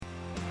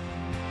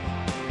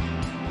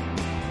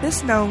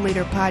This Known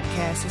Leader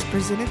podcast is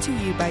presented to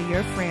you by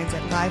your friends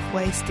at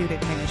Lifeway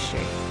Student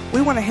Ministry.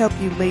 We want to help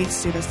you lead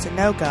students to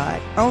know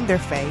God, own their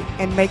faith,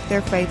 and make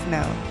their faith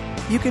known.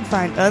 You can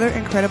find other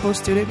incredible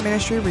student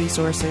ministry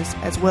resources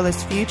as well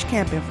as Fuge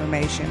Camp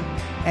information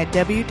at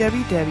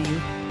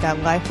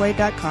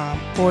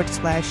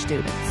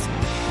www.lifeway.com/students.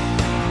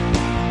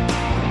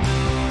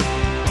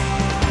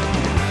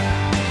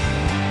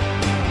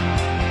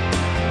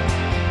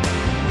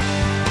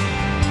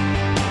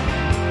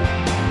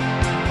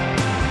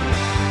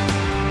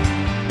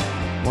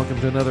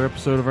 Welcome to another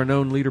episode of our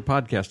Known Leader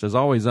podcast. As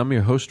always, I'm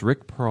your host,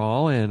 Rick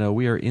Prawl, and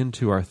we are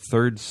into our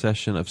third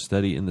session of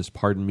study in this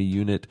Pardon Me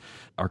unit.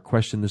 Our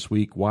question this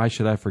week, why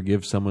should I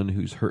forgive someone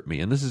who's hurt me?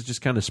 And this is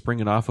just kind of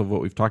springing off of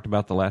what we've talked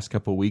about the last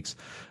couple of weeks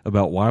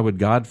about why would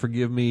God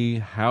forgive me?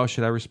 How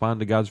should I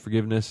respond to God's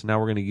forgiveness? Now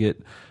we're going to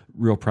get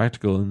real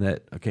practical in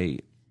that, okay,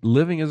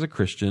 living as a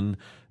Christian,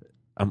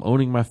 I'm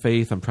owning my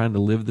faith, I'm trying to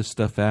live this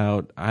stuff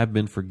out, I've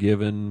been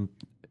forgiven.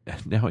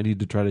 Now I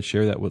need to try to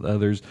share that with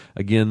others.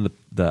 Again,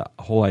 the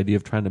whole idea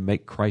of trying to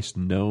make Christ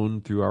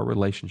known through our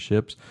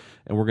relationships.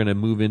 And we're going to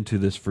move into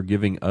this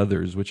forgiving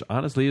others, which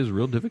honestly is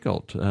real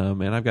difficult.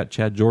 And I've got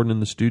Chad Jordan in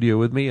the studio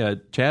with me.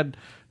 Chad,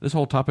 this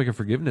whole topic of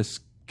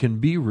forgiveness can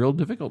be real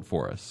difficult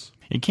for us.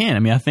 It can. I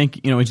mean, I think,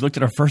 we looked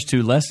at our first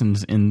two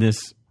lessons in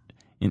this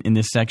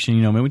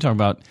section. We talk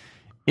about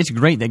it's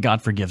great that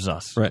God forgives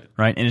us. Right.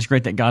 And it's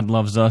great that God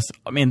loves us.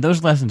 I mean,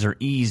 those lessons are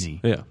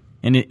easy. Yeah.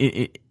 And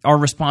our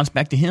response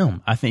back to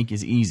Him, I think,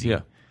 is easy.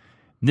 Yeah.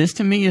 This,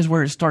 to me, is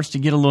where it starts to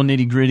get a little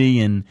nitty-gritty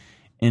and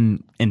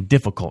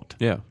difficult.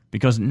 Yeah.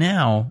 Because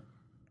now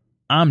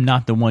I'm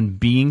not the one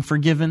being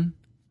forgiven.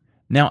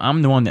 Now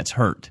I'm the one that's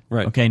hurt.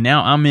 Right. Okay.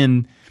 Now I'm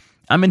in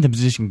the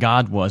position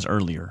God was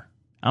earlier.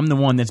 I'm the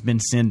one that's been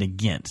sinned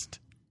against,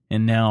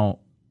 and now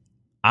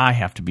I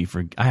have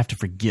to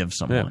forgive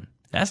someone. Yeah.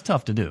 That's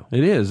tough to do.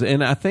 It is.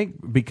 And I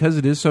think because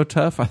it is so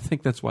tough, I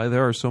think that's why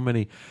there are so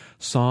many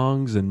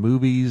songs and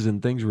movies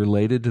and things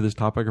related to this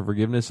topic of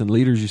forgiveness. And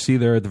leaders, you see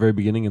there at the very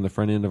beginning in the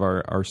front end of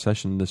our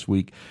session this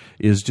week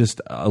is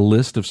just a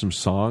list of some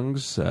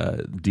songs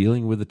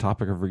dealing with the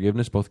topic of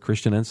forgiveness, both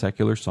Christian and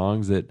secular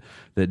songs that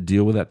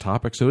deal with that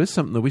topic. So it's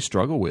something that we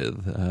struggle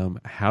with,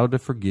 how to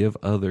forgive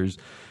others.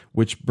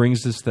 Which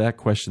brings us to that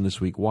question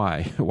this week.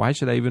 Why? Why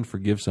should I even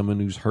forgive someone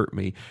who's hurt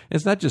me? And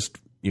it's not just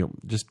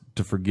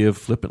to forgive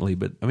flippantly,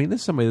 but I mean, this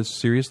is somebody that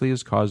seriously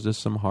has caused us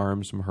some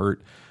harm, some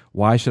hurt.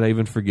 Why should I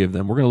even forgive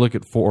them? We're going to look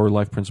at 4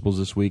 life principles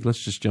this week.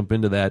 Let's just jump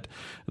into that.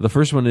 The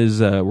first one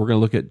is we're going to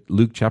look at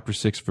Luke chapter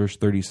 6, verse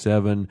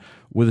 37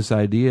 with this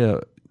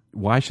idea,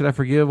 why should I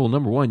forgive? Well,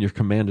 number one, you're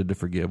commanded to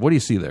forgive. What do you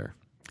see there?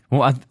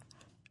 Well,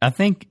 I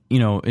think,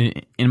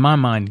 in my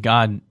mind,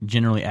 God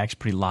generally acts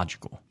pretty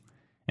logical.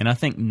 And I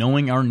think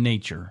knowing our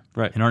nature,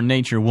 right, and our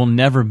nature will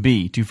never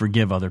be to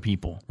forgive other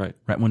people. Right.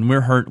 When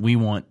we're hurt, we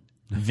want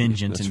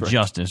vengeance and right.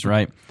 justice,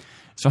 right?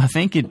 So I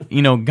think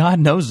God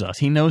knows us.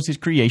 He knows His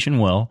creation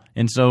well,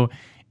 and so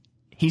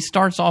He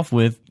starts off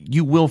with,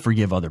 "You will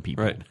forgive other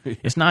people." Right.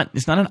 It's not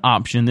an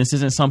option. This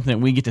isn't something that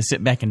we get to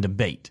sit back and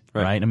debate,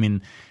 right? I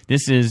mean,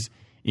 this is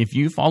if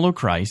you follow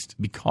Christ,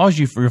 because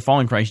you're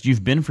following Christ,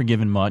 you've been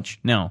forgiven much.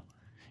 Now,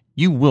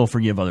 you will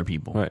forgive other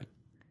people, right?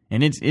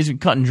 And it's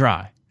cut and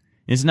dry.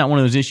 It's not one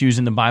of those issues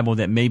in the Bible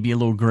that may be a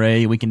little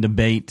gray. We can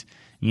debate,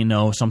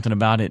 something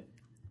about it.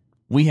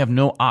 We have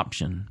no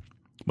option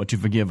but to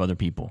forgive other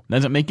people.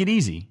 Doesn't make it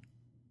easy,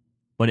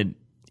 but it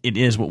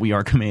is what we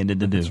are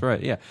commanded to do. That's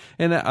right, yeah.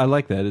 And I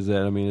like that,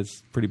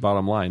 it's pretty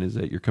bottom line, is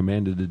that you're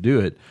commanded to do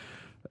it.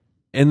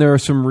 And there are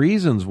some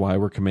reasons why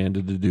we're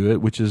commanded to do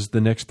it, which is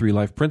the next 3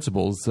 life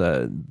principles.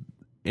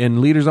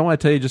 And leaders, I want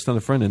to tell you just on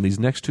the front end, these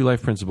next 2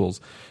 life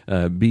principles,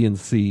 B and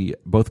C,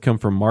 both come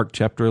from Mark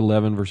chapter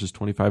 11, verses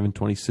 25 and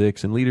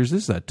 26. And leaders,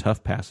 this is a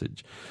tough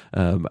passage.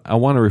 I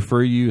want to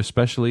refer you,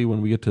 especially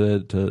when we get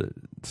to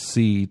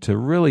C, to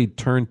really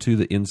turn to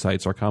the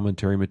insights, our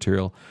commentary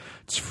material.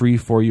 It's free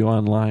for you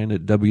online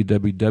at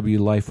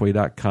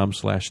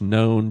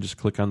www.lifeway.com/known. Just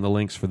click on the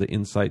links for the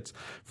insights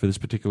for this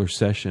particular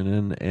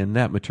session, and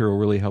that material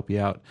will really help you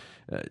out.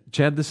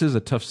 Chad, this is a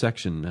tough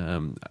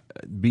section.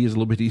 B is a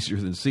little bit easier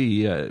than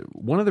C.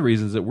 One of the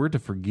reasons that we're to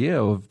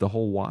forgive, the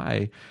whole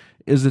why,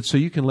 is that so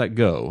you can let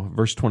go.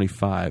 Verse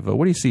 25.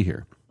 What do you see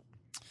here?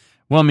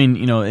 Well,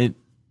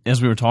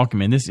 as we were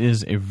talking, this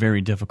is a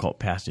very difficult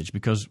passage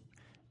because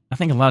I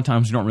think a lot of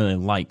times we don't really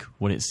like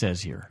what it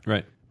says here.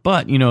 Right.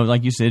 But,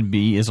 like you said,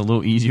 B is a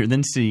little easier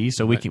than C,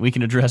 so we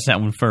can address that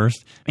one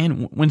first.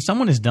 And when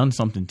someone has done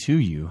something to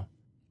you,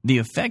 the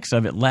effects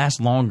of it last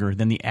longer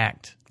than the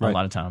act a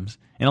lot of times.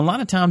 And a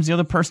lot of times the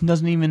other person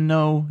doesn't even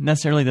know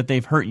necessarily that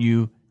they've hurt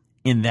you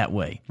in that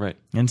way. Right.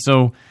 And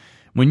so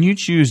when you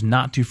choose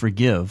not to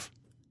forgive,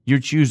 you're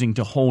choosing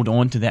to hold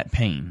on to that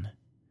pain.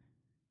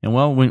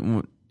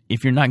 And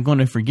if you're not going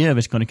to forgive,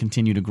 it's going to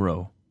continue to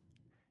grow.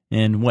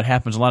 And what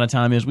happens a lot of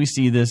time is we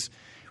see this,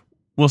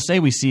 we'll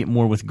say we see it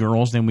more with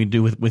girls than we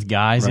do with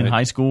guys in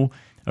high school.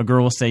 A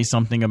girl will say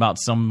something about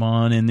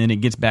someone, and then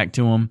it gets back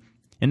to them.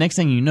 And next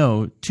thing you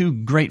know, 2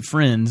 great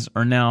friends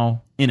are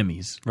now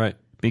enemies. Right.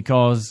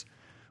 Because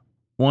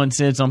one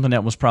said something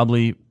that was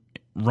probably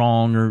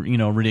wrong or,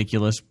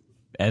 ridiculous,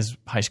 as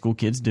high school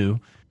kids do.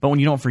 But when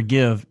you don't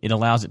forgive, it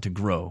allows it to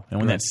grow. And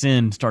when that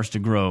sin starts to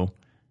grow,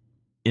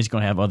 it's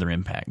going to have other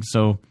impacts.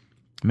 So,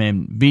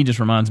 man, B just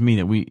reminds me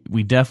that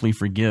we definitely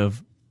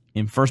forgive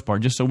in first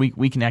part, just so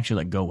we can actually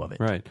let go of it.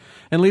 Right.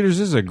 And leaders,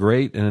 this is a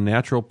great and a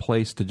natural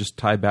place to just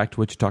tie back to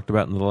what you talked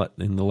about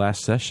in the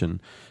last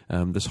session.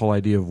 This whole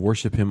idea of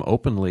worship Him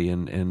openly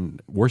and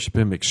worship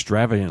Him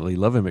extravagantly,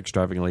 love Him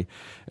extravagantly.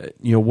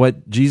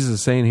 What Jesus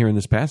is saying here in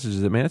this passage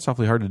is that, man, it's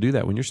awfully hard to do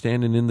that. When you're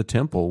standing in the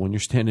temple, when you're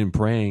standing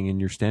praying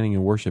and you're standing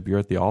in worship, you're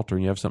at the altar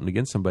and you have something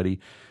against somebody,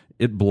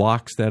 it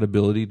blocks that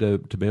ability to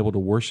be able to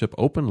worship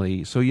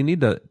openly. So you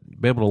need to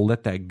be able to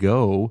let that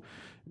go,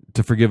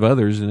 to forgive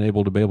others and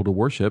able to be able to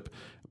worship.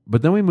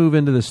 But then we move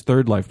into this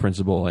third life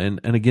principle. And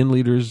again,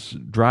 leaders,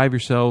 drive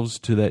yourselves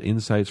to that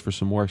insights for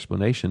some more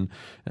explanation,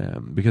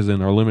 because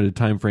in our limited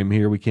time frame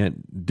here, we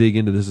can't dig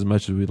into this as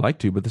much as we'd like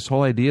to. But this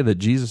whole idea that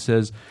Jesus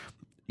says,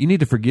 you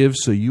need to forgive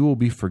so you will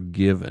be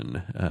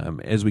forgiven.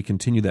 As we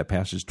continue that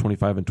passage,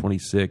 25 and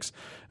 26,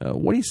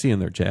 what do you see in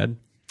there, Chad?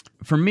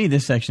 For me,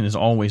 this section has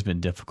always been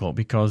difficult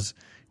because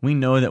we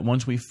know that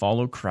once we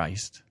follow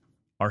Christ,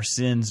 our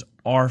sins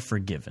are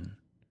forgiven.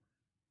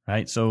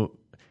 Right? So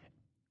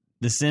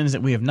the sins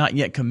that we have not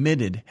yet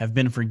committed have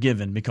been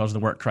forgiven because of the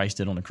work Christ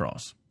did on the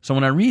cross. So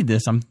when I read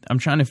this, I'm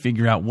trying to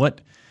figure out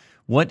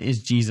what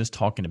is Jesus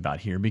talking about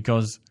here,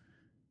 because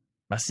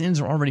my sins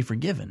are already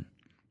forgiven.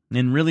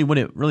 And really what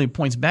it really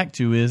points back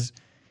to is,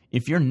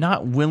 if you're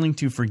not willing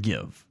to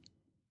forgive,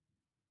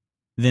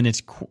 then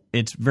it's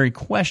very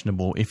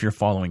questionable if you're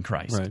following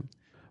Christ. Right.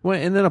 Well,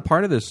 and then a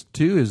part of this,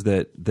 too, is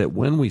that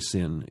when we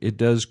sin, it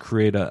does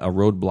create a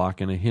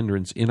roadblock and a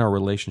hindrance in our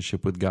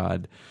relationship with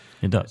God.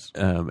 It does.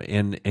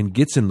 And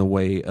gets in the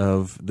way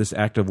of this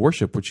act of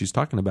worship, which he's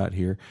talking about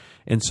here.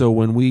 And so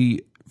when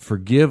we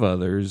forgive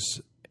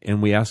others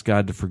and we ask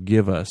God to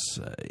forgive us,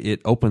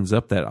 it opens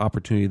up that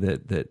opportunity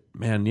that,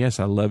 man, yes,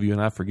 I love you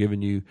and I've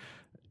forgiven you.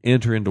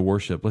 Enter into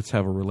worship. Let's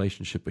have a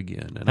relationship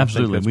again. And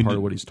absolutely. I think that's part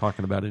of what he's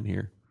talking about in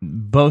here.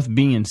 Both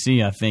B and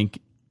C, I think,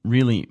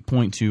 really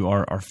point to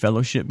our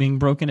fellowship being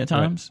broken at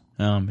times.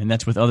 Right. And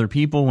that's with other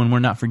people when we're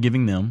not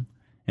forgiving them,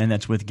 and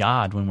that's with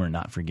God when we're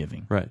not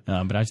forgiving. Right.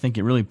 But I think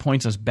it really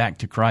points us back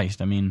to Christ.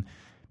 I mean,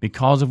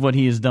 because of what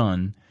He has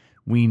done,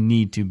 we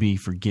need to be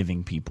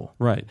forgiving people.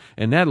 Right.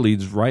 And that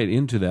leads right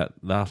into that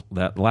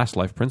last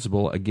life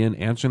principle, again,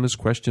 answering this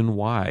question,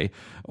 why?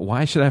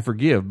 Why should I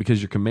forgive?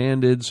 Because you're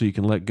commanded, so you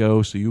can let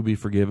go, so you'll be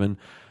forgiven.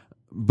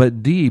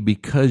 But D,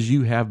 because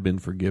you have been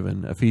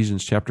forgiven.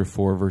 Ephesians chapter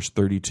 4, verse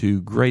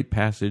 32. Great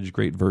passage,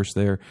 great verse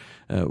there.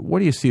 What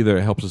do you see there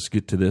that helps us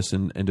get to this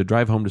and to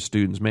drive home to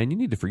students? Man, you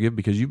need to forgive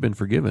because you've been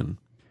forgiven.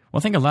 Well,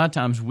 I think a lot of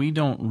times we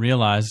don't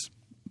realize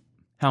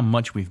how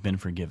much we've been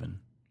forgiven.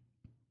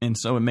 And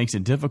so it makes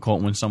it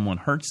difficult when someone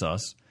hurts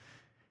us,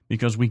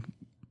 because we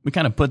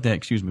kind of put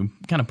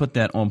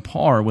that on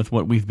par with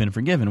what we've been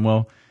forgiven.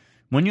 Well,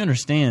 when you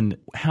understand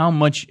how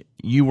much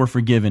you were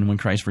forgiven when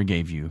Christ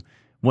forgave you,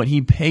 what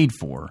He paid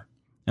for,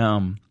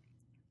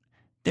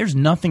 there's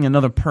nothing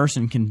another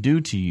person can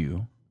do to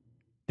you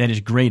that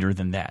is greater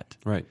than that.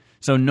 Right.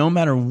 So no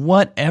matter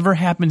whatever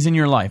happens in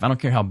your life, I don't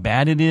care how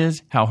bad it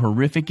is, how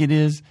horrific it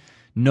is,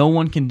 no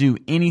one can do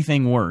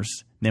anything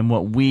worse than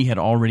what we had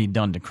already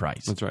done to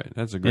Christ. That's right.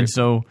 That's a great. And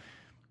so,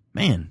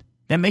 man,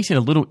 that makes it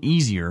a little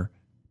easier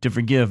to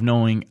forgive,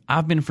 knowing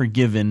I've been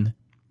forgiven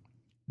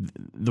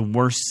the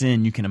worst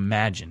sin you can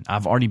imagine.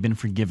 I've already been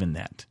forgiven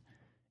that.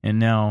 And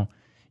now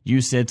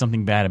you said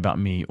something bad about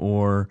me,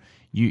 or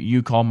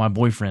you called my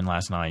boyfriend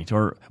last night,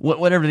 or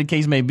whatever the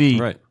case may be.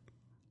 Right.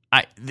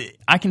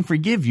 I can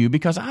forgive you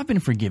because I've been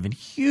forgiven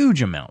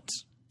huge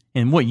amounts.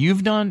 And what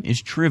you've done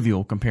is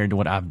trivial compared to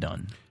what I've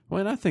done. Well,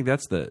 and I think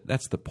that's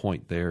the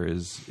point there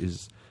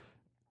is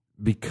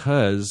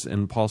because,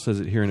 and Paul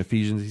says it here in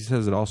Ephesians, he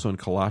says it also in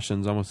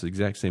Colossians, almost the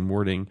exact same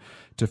wording,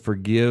 to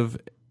forgive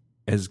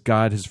as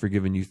God has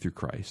forgiven you through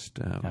Christ.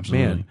 Absolutely.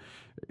 Man,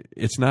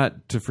 it's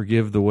not to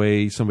forgive the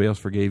way somebody else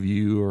forgave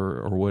you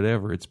or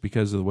whatever. It's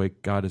because of the way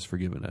God has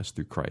forgiven us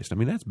through Christ. I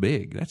mean, that's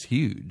big. That's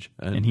huge.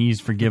 And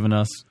He's forgiven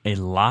us a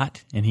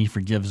lot, and He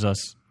forgives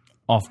us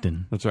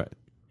often. That's right.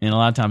 And a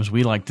lot of times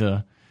we like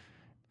to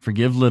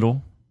forgive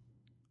little,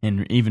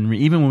 and even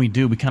when we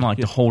do, we kind of like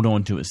to hold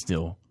on to it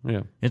still.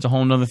 Yeah. It's a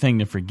whole other thing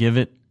to forgive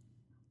it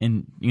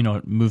and,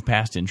 move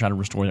past it and try to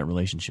restore that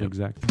relationship.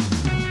 Exactly.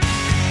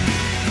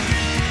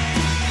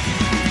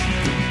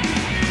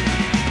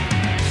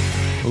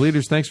 Well,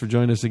 leaders, thanks for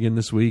joining us again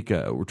this week.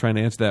 We're trying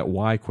to answer that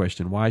why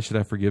question. Why should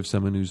I forgive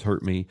someone who's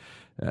hurt me?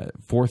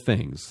 4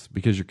 things.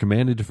 Because you're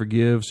commanded to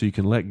forgive, so you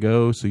can let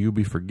go, so you'll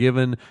be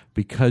forgiven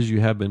because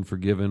you have been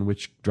forgiven,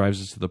 which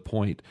drives us to the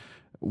point.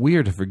 We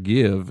are to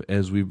forgive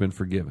as we've been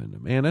forgiven.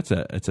 Man, it's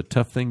a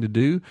tough thing to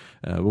do.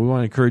 We want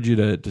to encourage you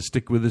to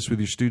stick with this with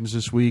your students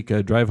this week,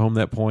 drive home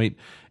that point.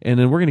 And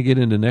then we're going to get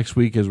into next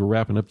week as we're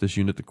wrapping up this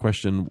unit, the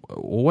question,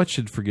 what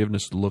should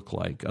forgiveness look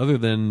like? Other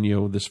than,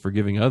 this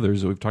forgiving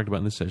others that we've talked about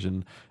in this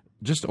session,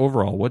 just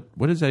overall, what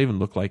does that even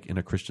look like in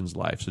a Christian's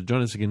life? So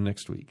join us again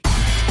next week.